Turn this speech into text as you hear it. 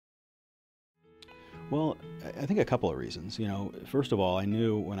Well, I think a couple of reasons. First of all, I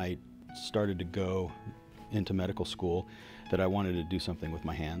knew when I started to go into medical school that I wanted to do something with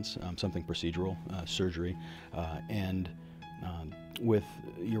my hands, something procedural, surgery, and with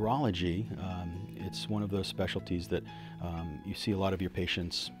urology, it's one of those specialties that you see a lot of your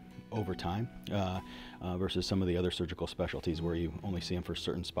patients over time versus some of the other surgical specialties where you only see them for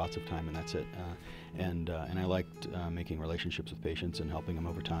certain spots of time and that's it. And I liked making relationships with patients and helping them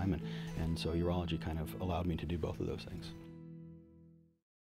over time, and so urology kind of allowed me to do both of those things.